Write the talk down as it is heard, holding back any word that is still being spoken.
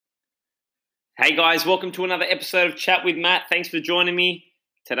Hey guys, welcome to another episode of Chat with Matt. Thanks for joining me.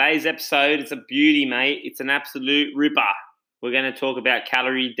 Today's episode, it's a beauty, mate. It's an absolute ripper. We're going to talk about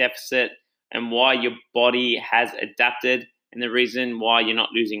calorie deficit and why your body has adapted and the reason why you're not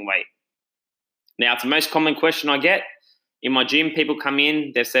losing weight. Now, it's the most common question I get. In my gym, people come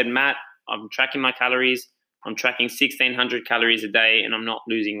in, they've said, Matt, I'm tracking my calories. I'm tracking 1,600 calories a day and I'm not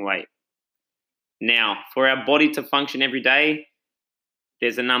losing weight. Now, for our body to function every day,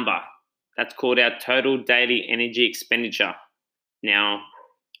 there's a number. That's called our total daily energy expenditure. Now,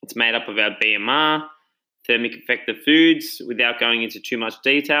 it's made up of our BMR, thermic effective foods. Without going into too much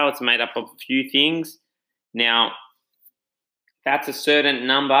detail, it's made up of a few things. Now, that's a certain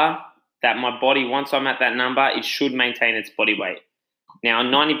number that my body, once I'm at that number, it should maintain its body weight. Now,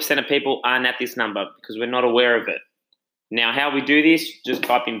 90% of people aren't at this number because we're not aware of it. Now, how we do this, just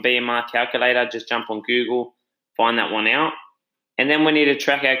type in BMR calculator, just jump on Google, find that one out. And then we need to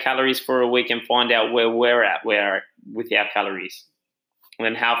track our calories for a week and find out where we're at with our calories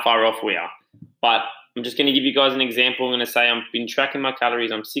and how far off we are. But I'm just going to give you guys an example. I'm going to say I've been tracking my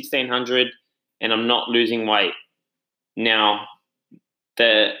calories. I'm 1,600 and I'm not losing weight. Now,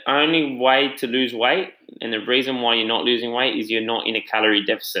 the only way to lose weight and the reason why you're not losing weight is you're not in a calorie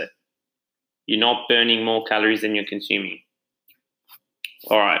deficit. You're not burning more calories than you're consuming.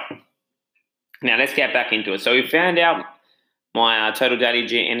 All right. Now, let's get back into it. So we found out my total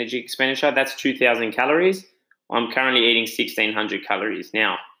daily energy expenditure, that's 2,000 calories. I'm currently eating 1,600 calories.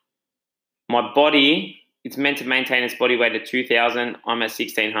 Now, my body, it's meant to maintain its body weight at 2,000. I'm at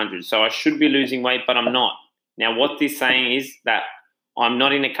 1,600. So I should be losing weight, but I'm not. Now, what this is saying is that I'm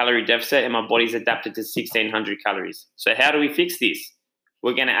not in a calorie deficit and my body's adapted to 1,600 calories. So how do we fix this?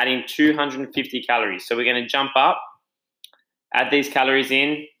 We're going to add in 250 calories. So we're going to jump up, add these calories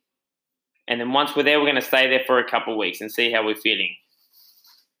in, and then once we're there, we're going to stay there for a couple of weeks and see how we're feeling.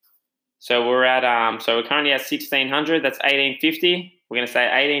 So we're currently at 1,600. That's 1,850. We're going to say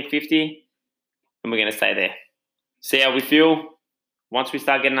 1,850, and we're going to stay there. See how we feel. Once we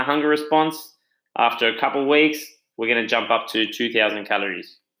start getting a hunger response, after a couple of weeks, we're going to jump up to 2,000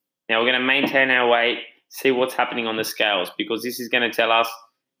 calories. Now we're going to maintain our weight, see what's happening on the scales, because this is going to tell us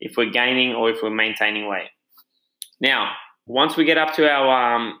if we're gaining or if we're maintaining weight. Now, once we get up to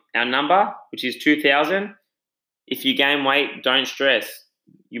our number, which is 2,000, if you gain weight, don't stress.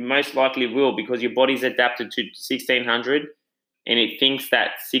 You most likely will because your body's adapted to 1,600 and it thinks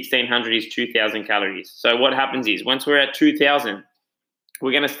that 1,600 is 2,000 calories. So what happens is once we're at 2,000,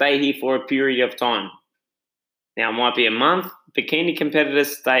 we're going to stay here for a period of time. Now, it might be a month. Bikini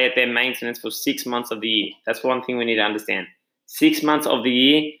competitors stay at their maintenance for 6 months of the year. That's one thing we need to understand. 6 months of the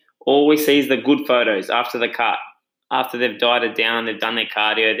year, all we see is the good photos after the cut. After they've dieted down, they've done their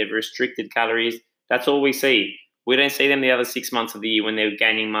cardio, they've restricted calories. That's all we see. We don't see them the other 6 months of the year when they're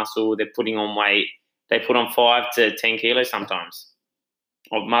gaining muscle, they're putting on weight. They put on 5 to 10 kilos sometimes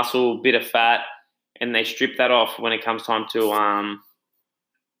of muscle, bit of fat, and they strip that off when it comes time to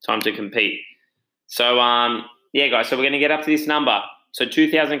compete. So, yeah, guys, so we're going to get up to this number. So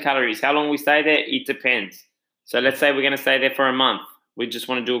 2,000 calories. How long we stay there? It depends. So let's say we're going to stay there for a month. We just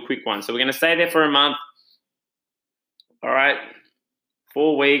want to do a quick one. So we're going to stay there for a month. All right,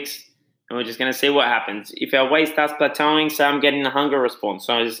 4 weeks, and we're just going to see what happens. If our weight starts plateauing, so I'm getting a hunger response.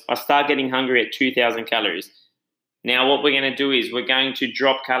 So I start getting hungry at 2,000 calories. Now what we're going to do is we're going to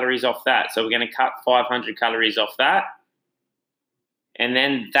drop calories off that. So we're going to cut 500 calories off that, and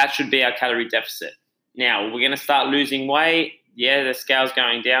then that should be our calorie deficit. Now we're going to start losing weight. Yeah, the scale's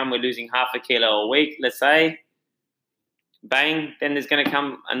going down. We're losing half a kilo a week, let's say. Bang, then there's going to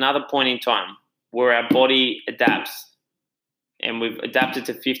come another point in time where our body adapts. And we've adapted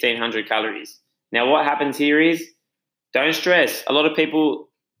to 1,500 calories. Now, what happens here is, don't stress. A lot of people,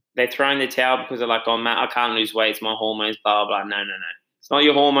 they throw in the towel because they're like, oh, Matt, I can't lose weight. It's my hormones, blah, blah, blah. No. It's not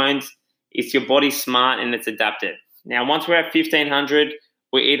your hormones. It's your body smart and it's adapted. Now, once we're at 1,500,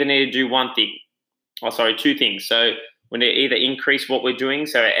 we either need to do two things. So we need to either increase what we're doing,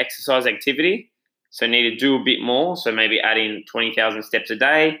 so our exercise activity. So need to do a bit more. So maybe add in 20,000 steps a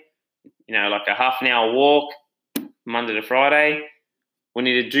day, like a half an hour walk, Monday to Friday. We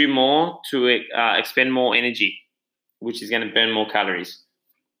need to do more to expend more energy, which is going to burn more calories.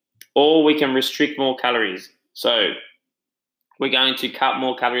 Or we can restrict more calories. So we're going to cut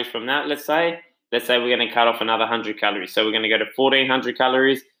more calories from that, let's say we're going to cut off another 100 calories. So we're going to go to 1,400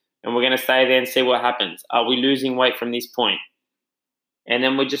 calories and we're going to stay there and see what happens. Are we losing weight from this point? And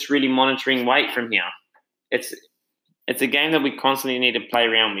then we're just really monitoring weight from here. It's a game that we constantly need to play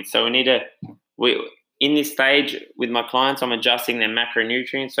around with. So in this stage with my clients, I'm adjusting their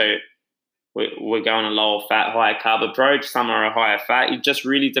macronutrients. So we're going a lower fat, higher carb approach. Some are a higher fat. It just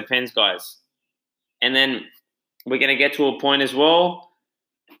really depends, guys. And then we're going to get to a point as well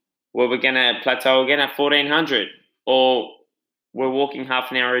where we're going to plateau again at 1400, or we're walking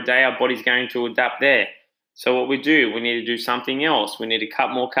half an hour a day, our body's going to adapt there. So what we need to do something else. We need to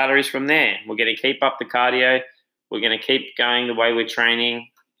cut more calories from there. We're going to keep up the cardio. We're going to keep going the way we're training,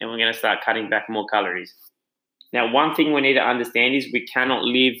 and we're going to start cutting back more calories. Now, one thing we need to understand is we cannot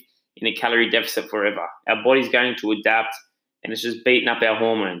live in a calorie deficit forever. Our body's going to adapt, and it's just beating up our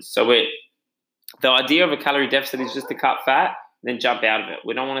hormones. So the idea of a calorie deficit is just to cut fat, then jump out of it.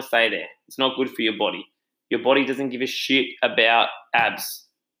 We don't want to stay there. It's not good for your body. Your body doesn't give a shit about abs.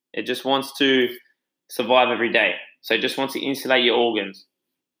 It just wants to survive every day. So it just wants to insulate your organs.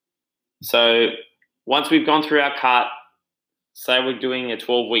 So once we've gone through our cut, say we're doing a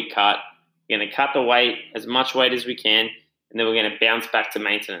 12-week cut, we're going to cut the weight, as much weight as we can, and then we're going to bounce back to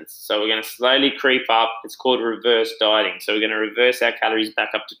maintenance. So we're going to slowly creep up. It's called reverse dieting. So we're going to reverse our calories back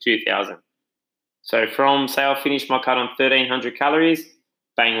up to 2,000. So from, say I'll finish my cut on 1,300 calories,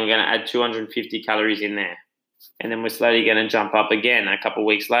 bang, we're going to add 250 calories in there. And then we're slowly going to jump up again a couple of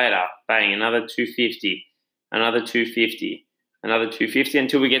weeks later, bang, another 250, another 250, another 250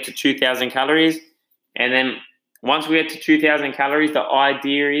 until we get to 2,000 calories. And then once we get to 2,000 calories, the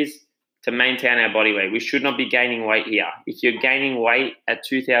idea is to maintain our body weight. We should not be gaining weight here. If you're gaining weight at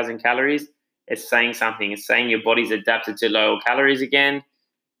 2,000 calories, it's saying something. It's saying your body's adapted to lower calories again,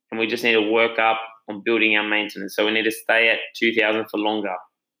 and we just need to work up on building our maintenance. So we need to stay at 2,000 for longer.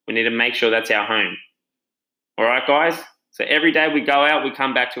 We need to make sure that's our home. All right, guys? So every day we go out, we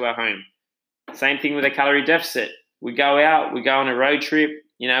come back to our home. Same thing with a calorie deficit. We go out, we go on a road trip.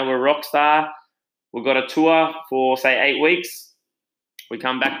 You know, we're a rock star. We've got a tour for, say, 8 weeks. We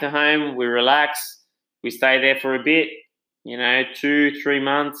come back to home, we relax, we stay there for a bit, 2-3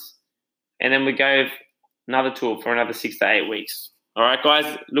 months, and then we go another tour for another 6 to 8 weeks. All right,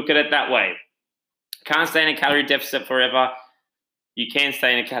 guys, look at it that way. Can't stay in a calorie deficit forever. You can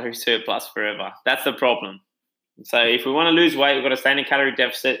stay in a calorie surplus forever. That's the problem. So if we want to lose weight, we've got to stay in a calorie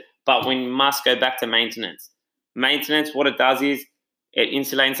deficit, but we must go back to maintenance. Maintenance, what it does is it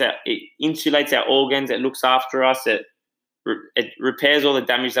insulates our organs, it looks after us, it repairs all the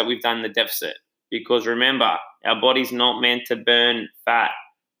damage that we've done in the deficit. Because remember, our body's not meant to burn fat.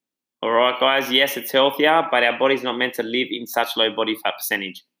 All right, guys, yes, it's healthier, but our body's not meant to live in such low body fat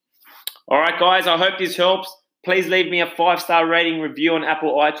percentage. All right, guys, I hope this helps. Please leave me a 5-star rating review on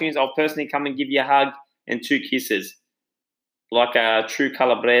Apple iTunes. I'll personally come and give you a hug and 2 kisses, like a true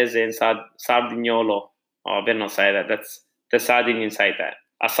calabrese and sardignolo. Oh, I better not say that. That's the Sardinians say that.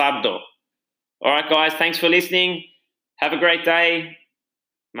 Asardo. All right, guys, thanks for listening. Have a great day.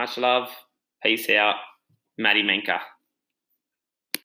 Much love. Peace out. Matty Menka.